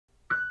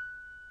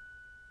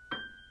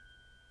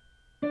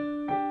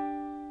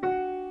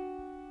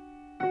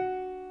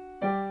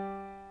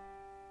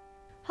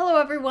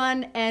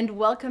everyone, and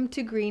welcome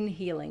to Green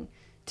Healing.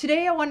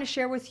 Today I want to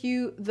share with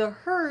you the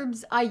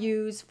herbs I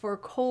use for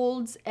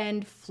colds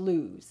and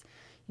flus.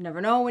 You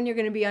never know when you're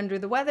going to be under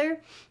the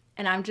weather,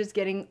 and I'm just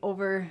getting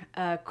over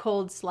a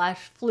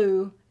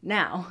cold/flu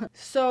now.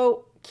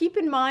 So keep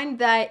in mind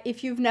that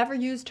if you've never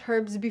used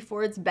herbs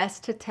before, it's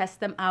best to test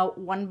them out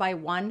one by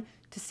one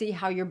to see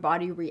how your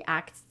body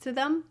reacts to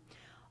them.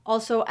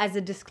 Also, as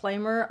a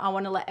disclaimer, I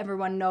want to let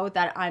everyone know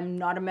that I'm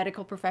not a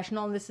medical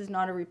professional and this is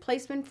not a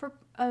replacement for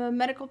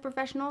medical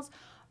professionals,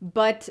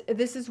 but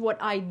this is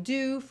what I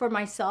do for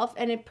myself,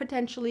 and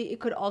it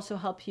could also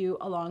help you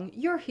along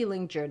your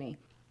healing journey.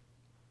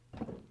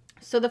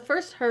 So the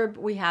first herb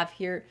we have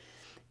here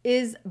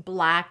is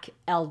black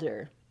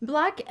elder.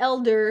 Black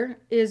elder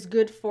is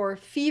good for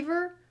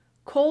fever,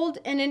 cold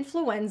and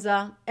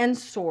influenza, and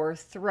sore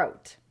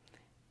throat,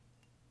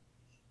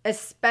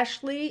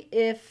 especially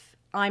if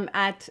I'm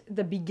at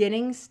the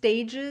beginning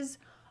stages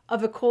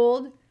of a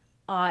cold.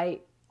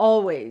 I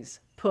always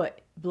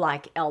put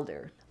black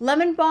elder.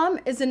 Lemon balm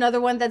is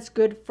another one that's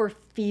good for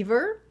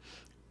fever.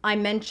 I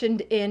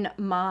mentioned in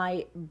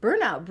my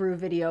burnout brew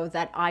video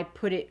that I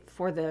put it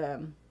for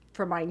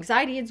my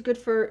anxiety. It's good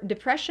for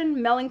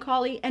depression,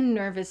 melancholy, and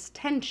nervous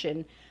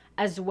tension,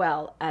 as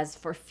well as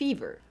for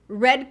fever.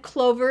 Red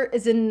clover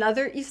is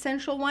another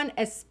essential one,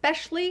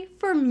 especially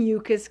for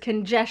mucus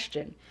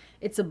congestion.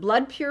 It's a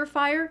blood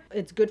purifier.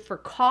 It's good for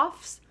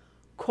coughs,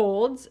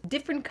 colds,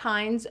 different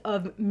kinds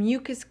of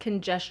mucus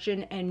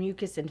congestion and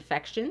mucus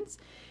infections.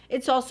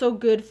 It's also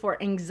good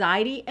for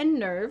anxiety and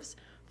nerves,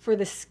 for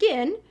the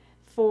skin,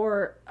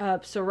 for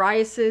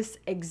psoriasis,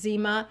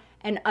 eczema,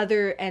 and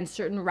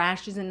certain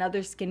rashes and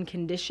other skin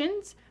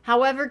conditions.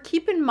 However,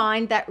 keep in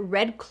mind that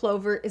red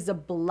clover is a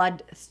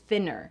blood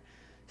thinner.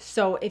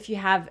 So if you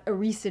have a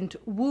recent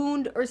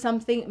wound or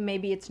something,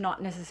 maybe it's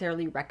not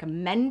necessarily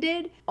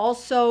recommended.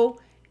 Also,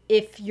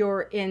 if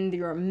you're in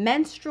your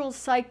menstrual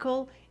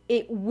cycle,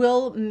 it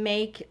will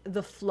make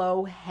the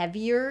flow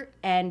heavier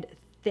and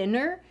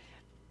thinner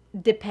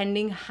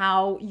depending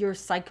how your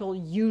cycle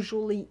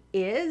usually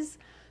is.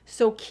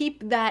 So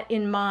keep that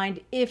in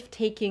mind if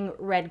taking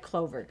red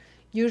clover.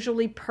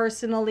 Usually,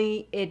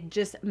 personally, it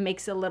just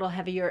makes it a little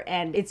heavier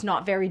and it's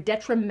not very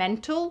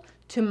detrimental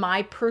to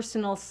my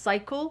personal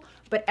cycle,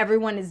 but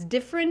everyone is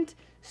different.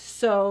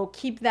 So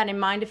keep that in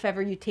mind. If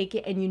ever you take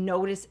it and you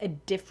notice a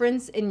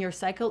difference in your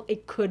cycle,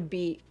 it could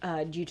be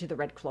due to the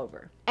red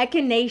clover.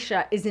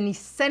 Echinacea is an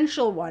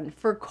essential one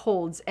for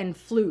colds and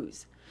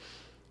flus.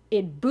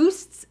 It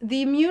boosts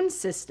the immune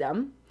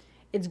system.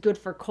 It's good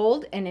for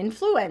cold and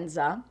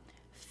influenza,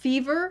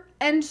 fever,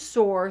 and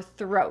sore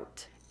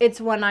throat. It's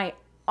one I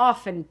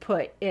often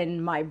put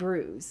in my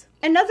brews.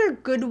 Another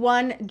good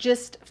one,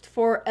 just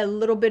for a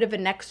little bit of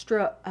an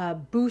extra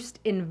boost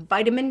in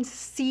vitamin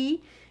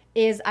C,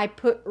 is I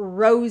put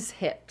rose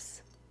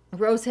hips.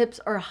 Rose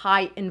hips are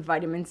high in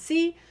vitamin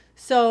C.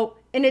 So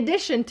in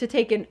addition to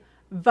taking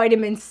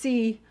vitamin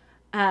C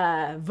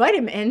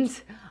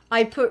vitamins,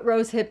 I put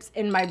rose hips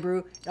in my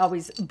brew. It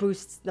always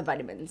boosts the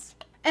vitamins.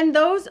 And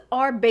those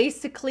are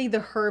basically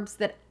the herbs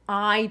that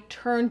I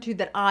turn to,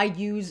 that I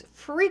use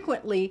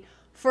frequently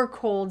for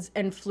colds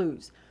and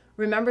flus.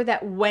 Remember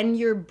that when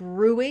you're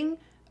brewing,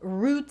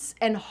 roots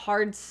and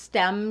hard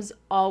stems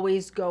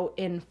always go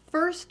in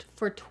first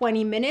for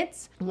 20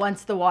 minutes.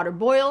 Once the water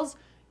boils,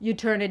 you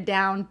turn it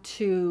down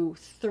to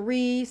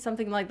 3,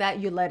 something like that.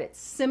 You let it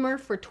simmer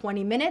for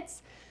 20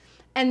 minutes.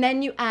 And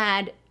then you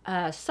add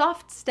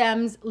soft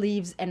stems,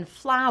 leaves, and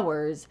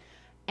flowers.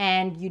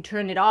 And you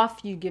turn it off,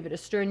 you give it a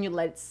stir, and you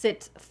let it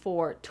sit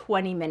for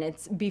 20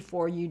 minutes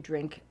before you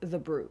drink the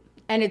brew.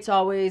 And it's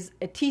always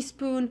a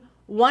teaspoon,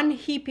 1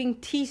 heaping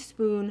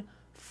teaspoon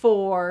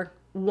for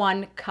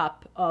 1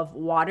 cup of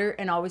water,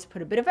 and always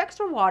put a bit of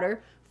extra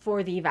water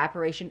for the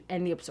evaporation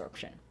and the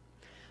absorption.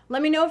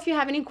 Let me know if you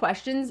have any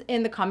questions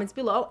in the comments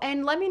below,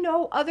 and let me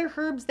know other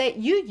herbs that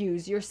you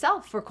use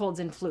yourself for colds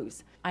and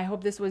flus. I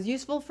hope this was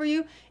useful for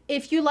you.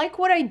 If you like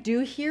what I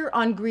do here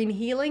on Green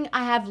Healing,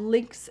 I have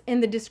links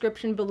in the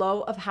description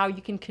below of how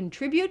you can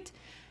contribute.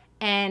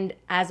 And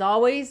as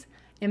always,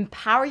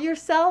 empower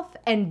yourself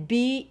and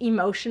be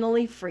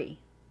emotionally free.